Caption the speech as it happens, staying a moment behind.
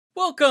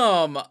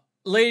Welcome,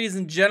 ladies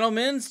and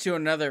gentlemen, to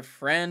another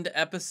Friend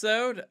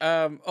episode.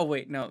 Oh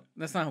wait, no,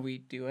 that's not how we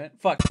do it.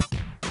 Fuck.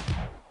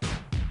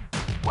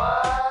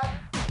 What?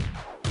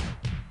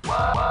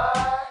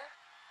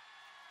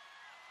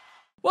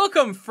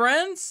 Welcome,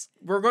 friends.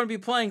 We're going to be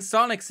playing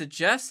Sonic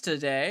Suggest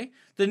today,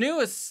 the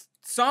newest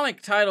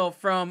Sonic title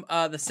from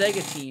the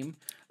Sega team.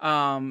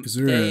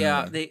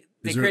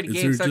 They created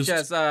games such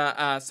as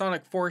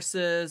Sonic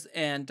Forces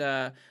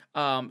and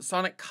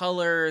Sonic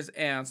Colors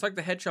and Sonic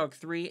the Hedgehog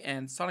 3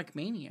 and Sonic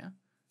Mania.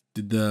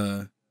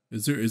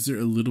 Is there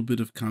a little bit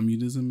of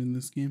communism in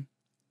this game?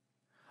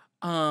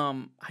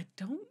 I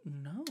don't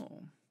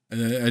know.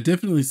 I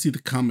definitely see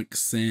the Comic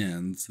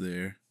Sans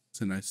there.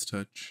 It's a nice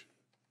touch.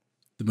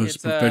 The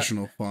most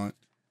professional font.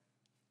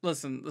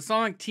 Listen, the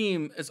Sonic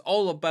team is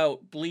all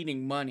about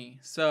bleeding money,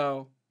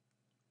 so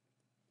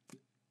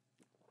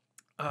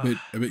I bet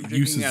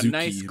drinking Suzuki a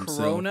nice himself.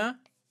 Corona,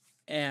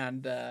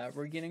 and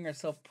we're getting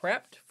ourselves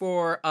prepped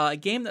for a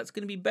game that's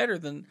going to be better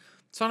than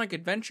Sonic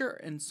Adventure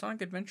and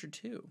Sonic Adventure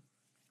 2.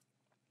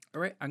 All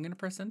right, I'm going to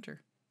press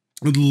enter.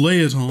 Lay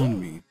it on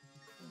me.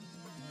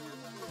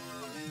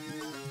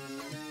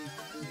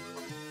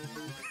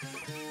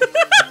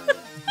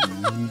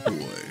 Oh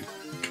boy.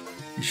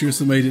 You sure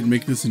somebody didn't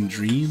make this in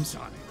dreams?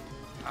 Sonic,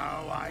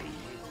 how are you?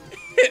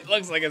 It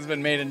looks like it's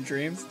been made in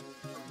dreams.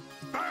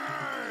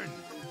 Burn!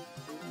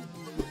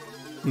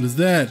 What is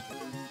that?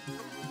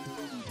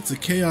 It's a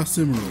Chaos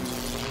Emerald.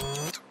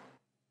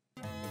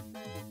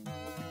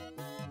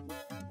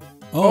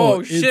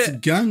 Oh, shit. It's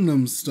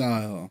Gangnam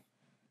Style.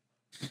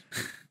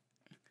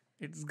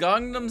 It's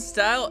Gangnam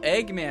Style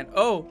Eggman.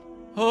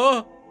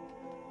 Oh.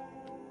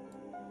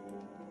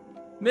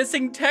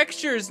 Missing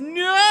textures.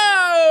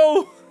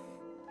 No!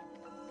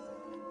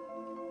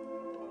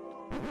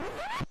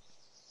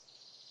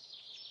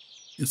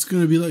 It's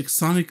gonna be like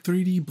Sonic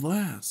 3D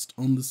Blast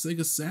on the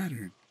Sega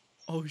Saturn.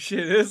 Oh shit,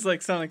 it is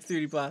like Sonic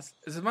 3D Blast.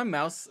 Is my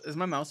mouse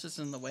just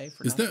in the way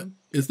for nothing?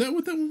 Is that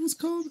what that one was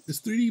called? Is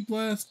 3D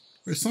Blast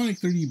or Sonic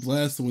 3D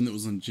Blast the one that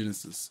was on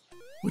Genesis?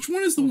 Which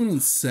one is the one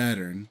on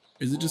Saturn?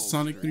 Is it just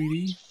Sonic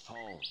 3D?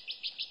 Home.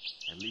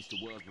 At least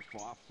it was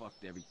before I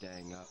fucked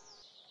everything up.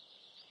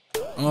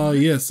 Oh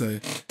yes,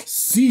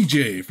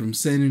 CJ from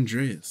San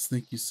Andreas.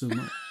 Thank you so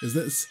much. Is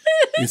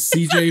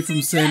CJ from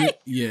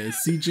is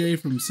CJ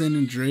from San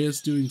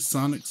Andreas doing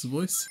Sonic's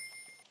voice?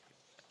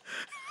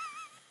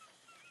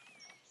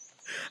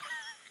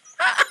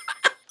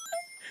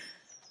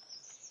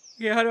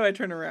 Yeah, how do I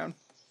turn around?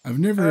 I've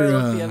never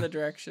look the other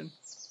direction.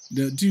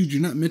 No, dude,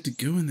 you're not meant to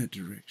go in that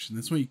direction.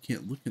 That's why you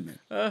can't look in that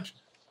direction.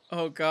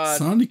 Oh god.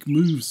 Sonic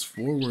moves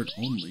forward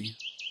only.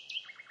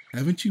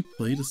 Haven't you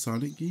played a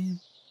Sonic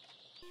game?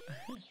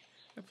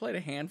 I played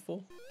a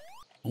handful.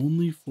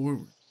 Only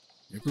forward,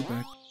 never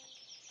back.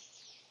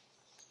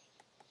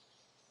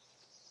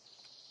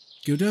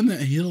 Go down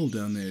that hill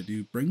down there,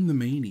 dude. Bring the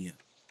mania.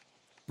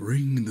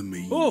 Bring the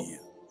mania. Oh,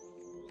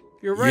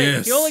 you're right.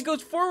 Yes. He only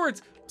goes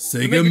forwards.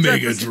 Sega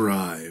Mega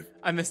Drive.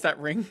 I missed that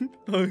ring.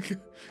 Oh, god.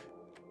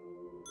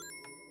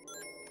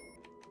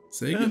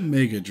 Sega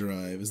Mega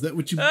Drive. Is that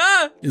what you?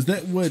 Is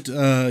that what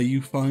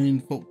you fine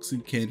folks in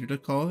Canada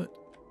call it?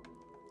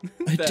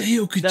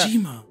 Hideo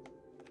Kojima.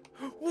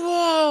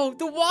 Whoa!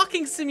 The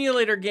walking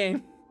simulator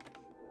game.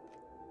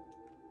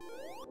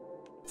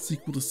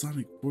 Sequel to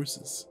Sonic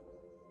Forces.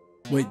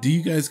 Wait, do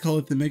you guys call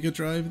it the Mega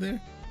Drive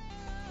there?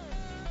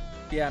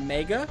 Yeah,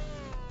 Mega?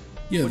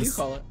 Yeah. What do you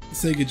call it?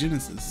 Sega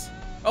Genesis.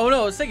 Oh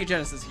no, it's Sega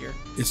Genesis here.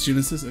 It's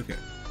Genesis? Okay.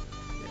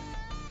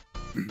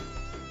 Yeah.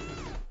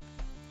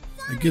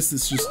 I guess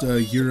it's just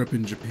Europe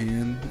and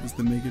Japan is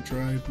the Mega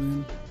Drive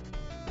then.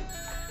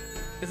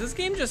 Is this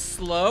game just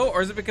slow,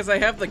 or is it because I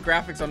have the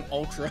graphics on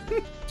Ultra?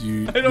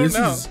 Dude, I don't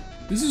know.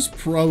 This is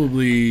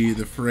probably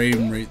the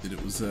frame rate that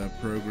it was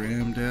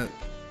programmed at.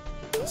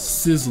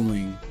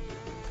 Sizzling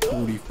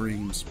 40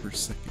 frames per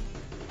second.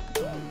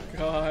 Oh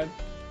god.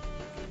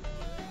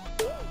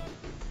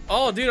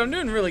 Oh dude, I'm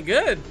doing really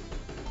good.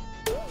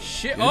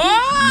 Shit. Yeah,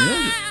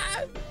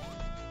 Oh!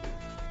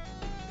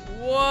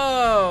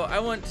 Whoa, I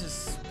went to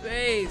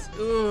space.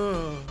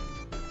 Ugh.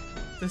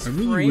 This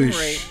frame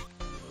rate.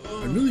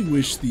 I really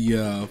wish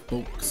the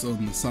folks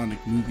on the Sonic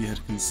movie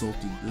had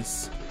consulted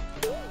this.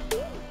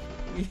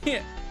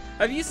 Yeah.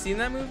 Have you seen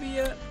that movie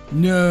yet?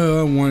 No,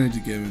 I wanted to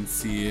go and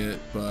see it,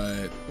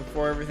 but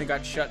Before everything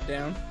got shut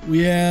down?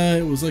 yeah,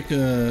 it was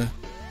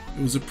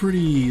a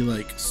pretty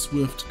like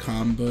swift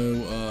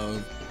combo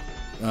of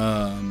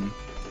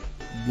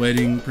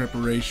wedding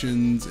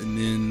preparations and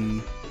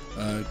then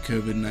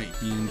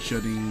COVID-19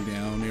 shutting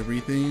down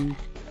everything.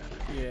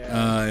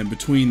 Yeah. And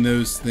between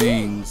those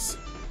things,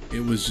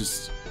 it was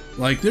just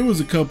like there was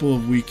a couple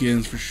of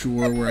weekends for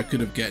sure where I could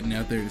have gotten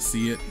out there to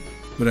see it,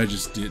 but I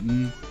just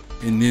didn't.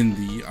 And then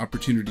the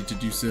opportunity to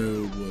do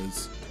so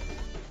was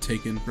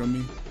taken from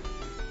me.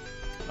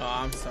 Oh,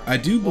 I'm sorry. I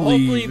do Well, believe.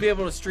 hopefully you'll be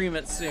able to stream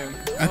it soon.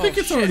 I think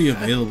it's shit. already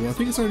available. I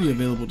think it's already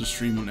available to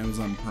stream on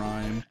Amazon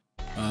Prime.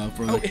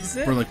 For like is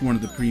it? for like one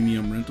of the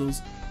premium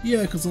rentals.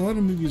 Yeah, because a lot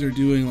of movies are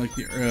doing like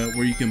the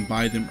where you can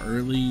buy them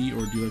early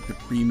or do like the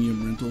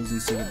premium rentals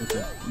instead of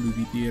like a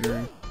movie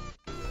theater.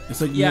 It's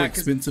like more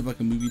expensive, like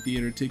a movie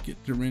theater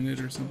ticket to rent it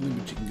or something,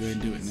 but you can go ahead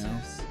and do it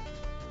now.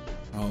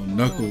 Oh,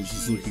 Knuckles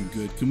is looking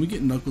good. Can we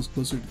get Knuckles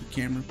closer to the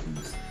camera,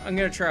 please? I'm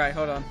gonna try.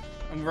 Hold on.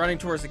 I'm running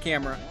towards the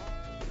camera.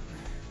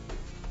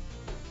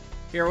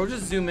 Here, we'll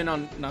just zoom in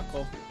on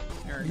Knuckle.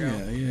 There we go.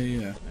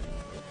 Yeah.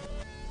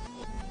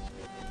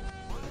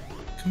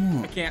 Come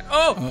on. I can't.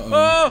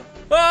 Oh!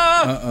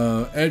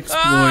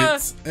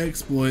 Exploits.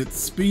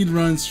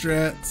 Speedrun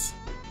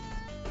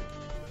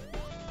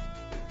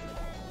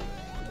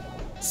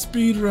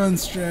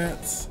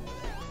strats.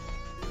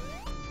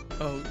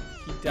 Oh,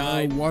 he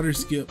died. Oh, water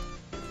skip.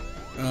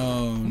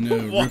 Oh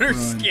no. Water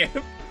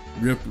skip.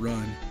 Rip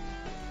run.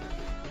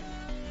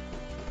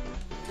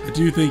 I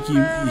do think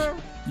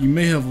you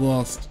may have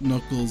lost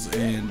Knuckles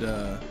and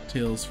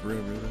Tails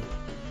forever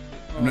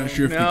though. I'm not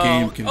sure if the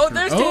game can. Oh,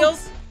 there's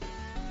Tails.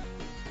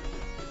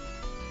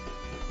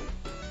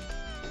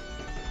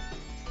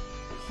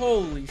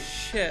 Holy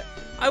shit.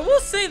 I will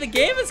say the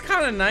game is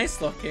kind of nice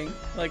looking,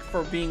 like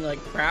for being like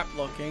crap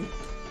looking.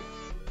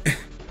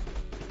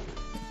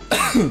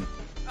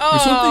 For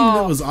something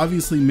that was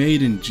obviously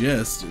made in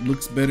jest, it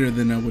looks better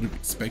than I would have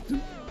expected.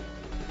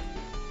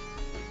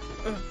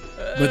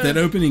 But that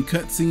opening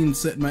cutscene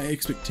set my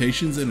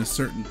expectations in a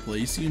certain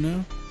place, you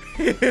know?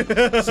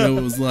 So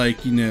it was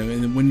like, you know,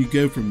 and then when you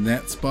go from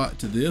that spot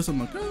to this, I'm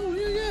like, oh,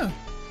 yeah.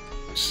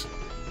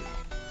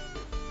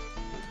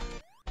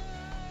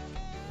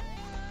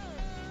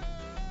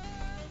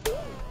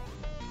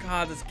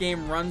 God, this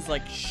game runs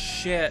like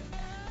shit.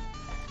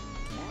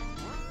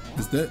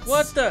 Is that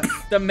what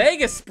the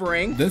Mega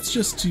Spring? That's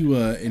just to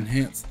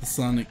enhance the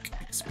Sonic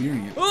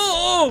experience.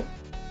 Oh!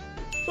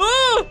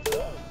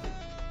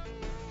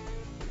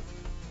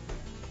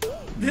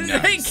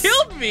 Nice. They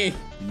killed me.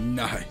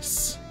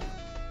 Nice.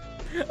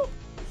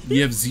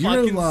 You have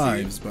 0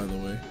 lives, by the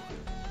way.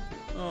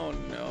 Oh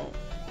no.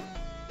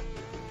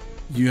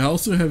 You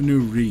also have no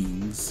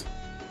rings.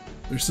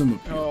 There's some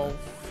up here.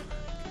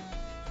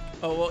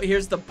 Oh well,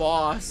 here's the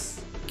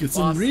boss. Get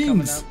some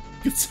rings.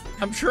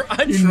 I'm You're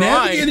trying.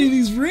 navigating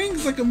these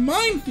rings like a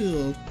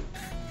minefield.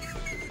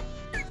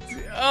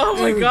 Oh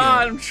my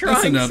god, I'm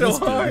trying so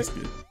hard. That's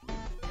good.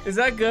 Is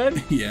that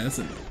good? Yeah, that's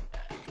enough.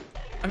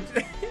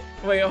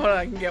 Wait, hold on,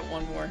 I can get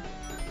one more.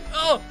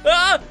 Oh!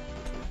 Ah!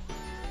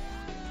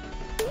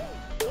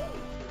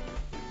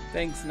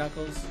 Thanks,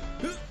 Knuckles.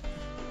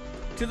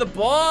 To the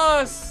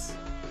boss!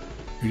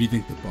 Who do you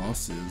think the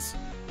boss is?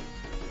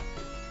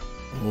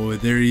 Oh,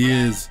 there he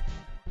is.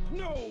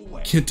 No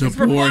way.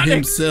 Kintabor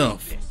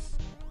himself.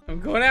 I'm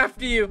going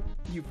after you,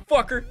 you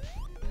fucker.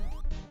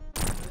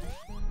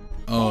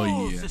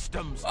 Oh, yeah.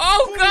 Systems.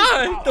 Oh,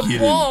 God! The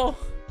ball!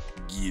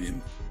 Get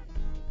him.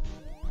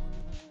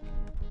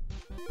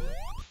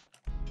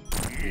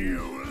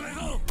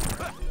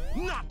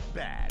 Not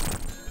bad.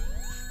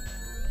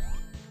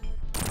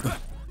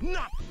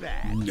 Not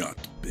bad. Not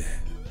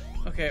bad.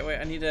 Okay, wait,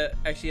 I need to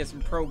actually have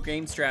some pro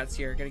game strats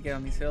here. Gotta get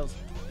on these hills.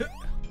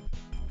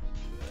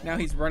 Now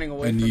he's running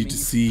away from me, you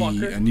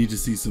fucker. I need to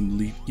see some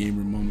elite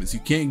gamer moments. You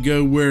can't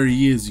go where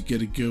he is, you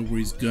gotta go where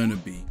he's gonna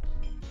be.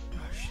 Oh,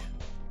 shit.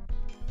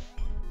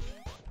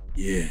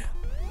 Yeah.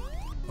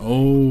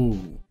 Oh.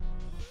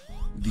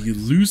 The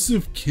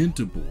elusive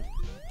Kintabor.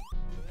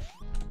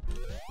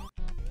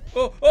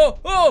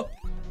 Oh!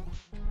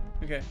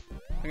 Okay,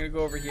 I'm gonna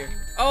go over here.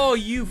 Oh,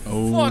 you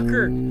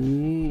fucker!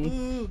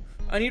 Ooh,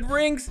 I need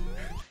rings.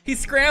 He's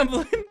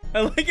scrambling.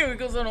 I like it when it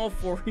goes on all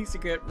fours to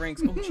get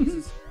rings. Oh,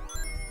 Jesus.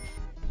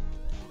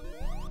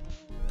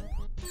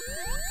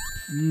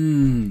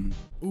 Ooh.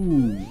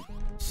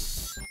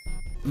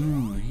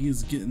 Oh,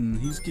 he's getting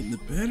the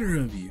better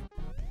of you.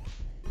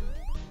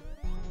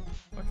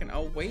 Fucking,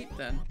 I'll wait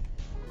then.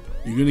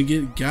 You're gonna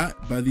get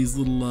got by these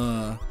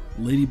little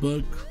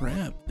ladybug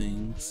crab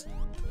things.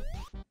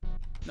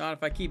 Not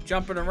if I keep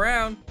jumping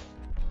around.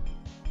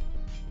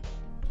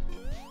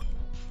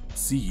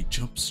 See,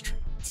 jump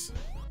strats.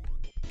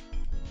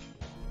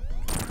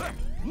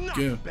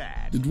 Go.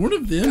 Bad. Did one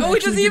of them? Oh, he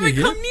doesn't even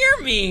hit? come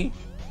near me.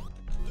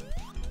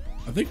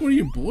 I think one of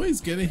your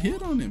boys got a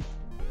hit on him.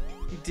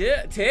 He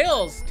did.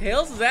 Tails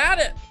is at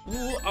it.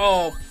 Ooh,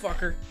 oh,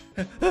 fucker.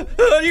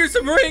 Here's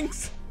some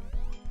rings.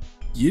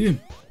 Get him.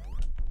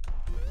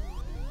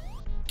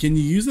 Can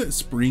you use that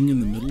spring in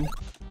the middle?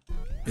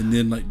 And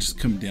then like just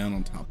come down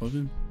on top of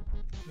him?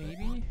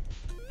 Maybe.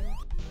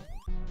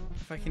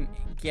 If I can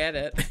get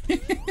it.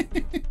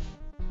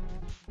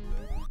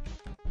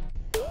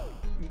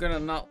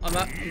 I'm not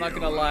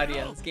gonna lie to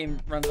you. This game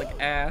runs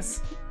like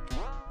ass.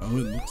 Oh,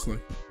 it looks like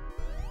it.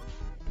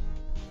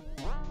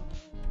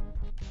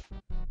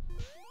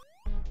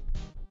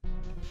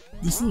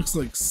 This looks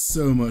like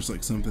so much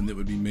like something that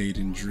would be made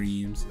in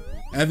Dreams.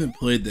 I haven't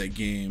played that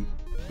game,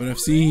 but I've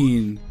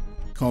seen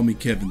Call Me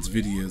Kevin's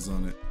videos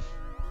on it.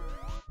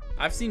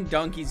 I've seen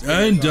Donkey's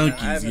videos and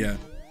Donkey's, yeah.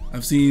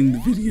 I've seen the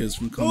videos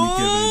from Call Me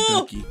Kevin and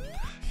Donkey.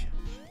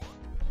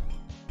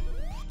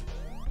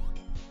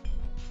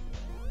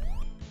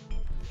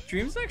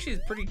 Dreams actually is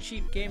a pretty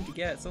cheap game to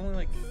get. It's only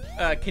like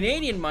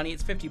Canadian money.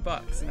 It's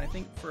 $50, and I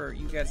think for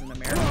you guys in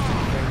America.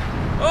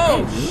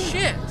 Oh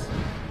shit!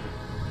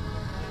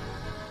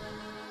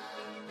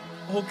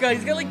 Oh god,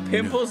 he's got like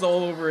pimples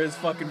all over his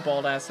fucking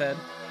bald ass head.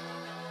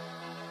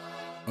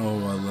 Oh,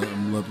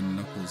 I'm loving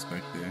Knuckles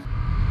back there.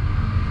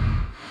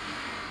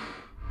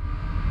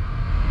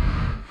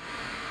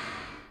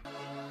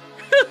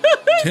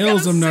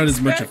 Tails, I'm not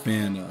as much a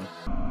fan of.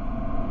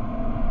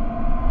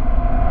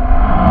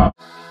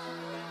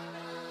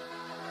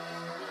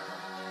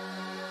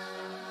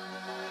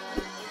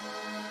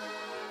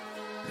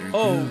 There he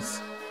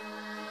goes.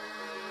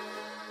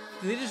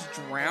 Did they just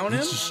drown him?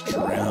 They just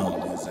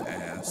drowned his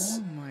ass.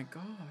 Oh my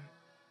god.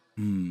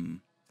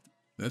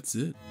 That's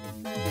it.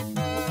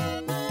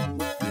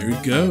 There he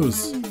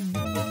goes.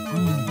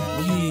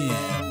 Oh,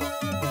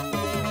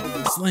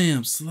 yeah.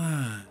 Slam,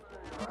 slide.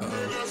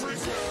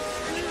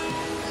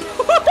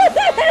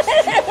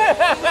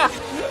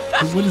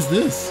 What is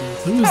this?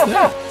 Who is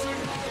that?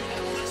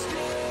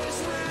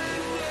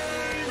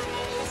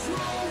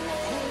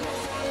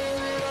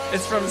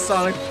 It's from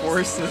Sonic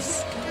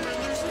Forces.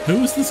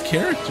 Who is this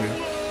character?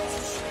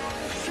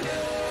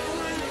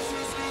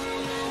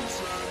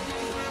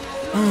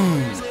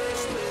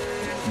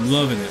 Oh, I'm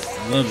loving it.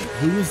 I love it.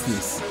 Who is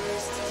this?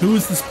 Who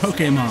is this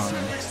Pokemon?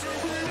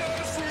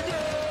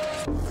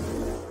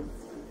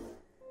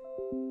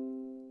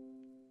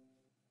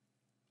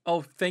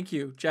 Oh, thank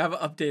you. Java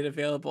update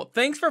available.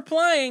 Thanks for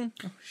playing.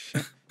 Oh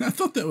shit. I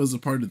thought that was a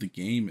part of the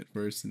game at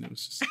first, and it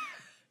was just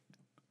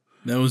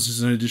that was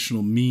just an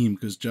additional meme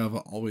because Java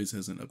always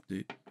has an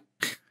update.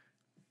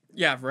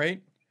 Yeah,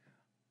 right.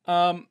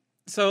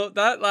 So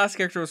that last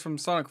character was from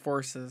Sonic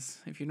Forces.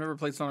 If you've never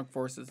played Sonic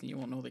Forces, then you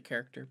won't know the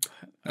character.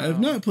 But, I have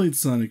not played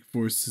Sonic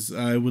Forces.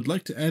 I would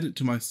like to add it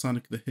to my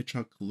Sonic the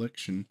Hedgehog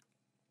collection.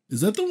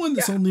 Is that the one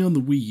that's only on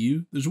the Wii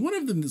U? There's one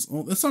of them that's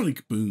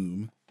Sonic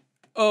Boom.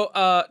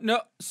 Oh,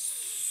 no.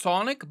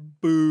 Sonic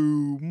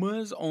Boom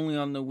was only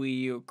on the Wii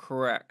U,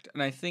 correct.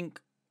 And I think,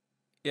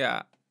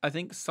 yeah, I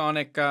think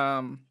Sonic,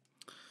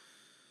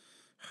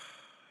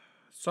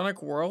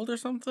 Sonic World or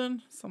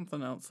something?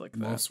 Something else like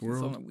that. Lost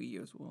World? It's on the Wii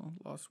U as well.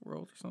 Lost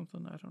World or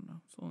something? I don't know.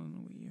 It's only on the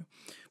Wii U.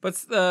 But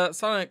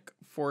Sonic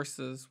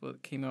Forces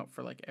came out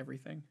for like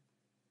everything.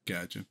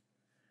 Gotcha.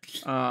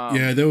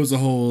 Yeah, there was a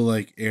whole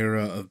like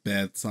era of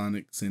bad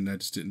Sonics, and I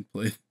just didn't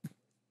play.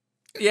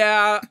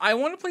 Yeah, I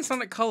want to play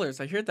Sonic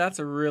Colors. I hear that's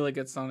a really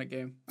good Sonic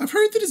game. I've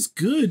heard that it's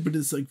good, but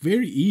it's like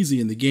very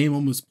easy, and the game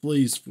almost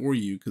plays for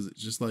you because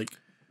it's just like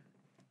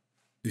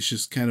it's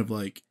just kind of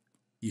like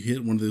you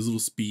hit one of those little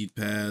speed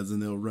pads and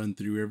they'll run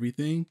through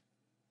everything.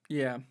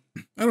 Yeah.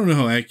 I don't know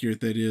how accurate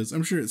that is.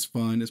 I'm sure it's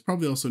fun. It's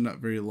probably also not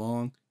very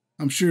long.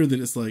 I'm sure that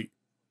it's like,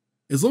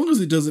 as long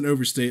as it doesn't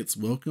overstay its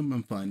welcome,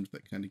 I'm fine with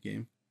that kind of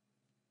game.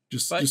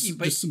 Just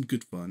some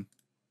good fun.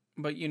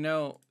 But you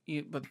know,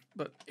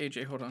 but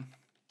AJ, hold on.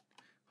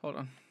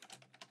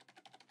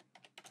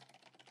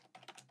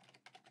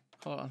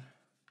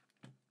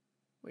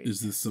 Wait. Is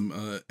this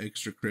some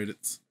extra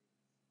credits?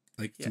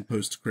 Like some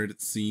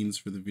post-credits scenes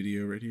for the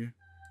video right here?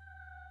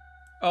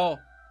 Oh,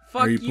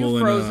 fuck you,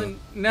 pulling, Frozen.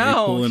 No, are you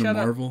pulling shut a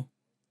Marvel?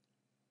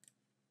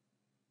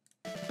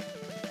 up.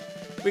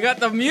 We got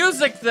the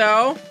music,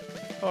 though.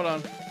 Hold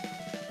on.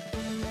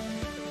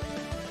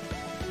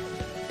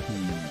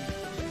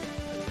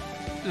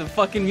 The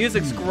fucking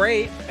music's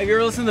great. Have you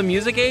ever listened to the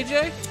music,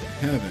 AJ?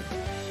 Haven't.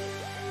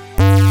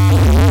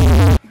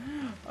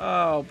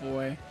 Oh,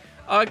 boy.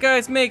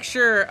 Guys, make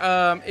sure,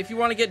 if you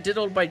want to get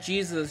diddled by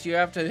Jesus, you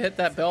have to hit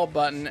that bell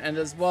button and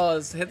as well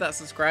as hit that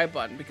subscribe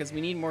button because we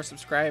need more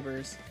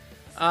subscribers.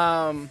 Is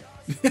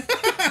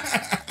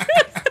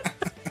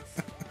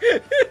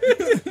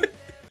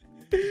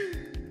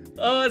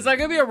that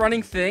gonna be a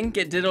running thing?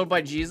 Get diddled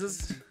by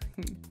Jesus?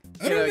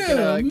 I don't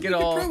know. We could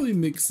probably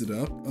mix it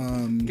up.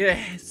 Get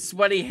a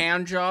sweaty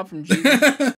hand job from Jesus.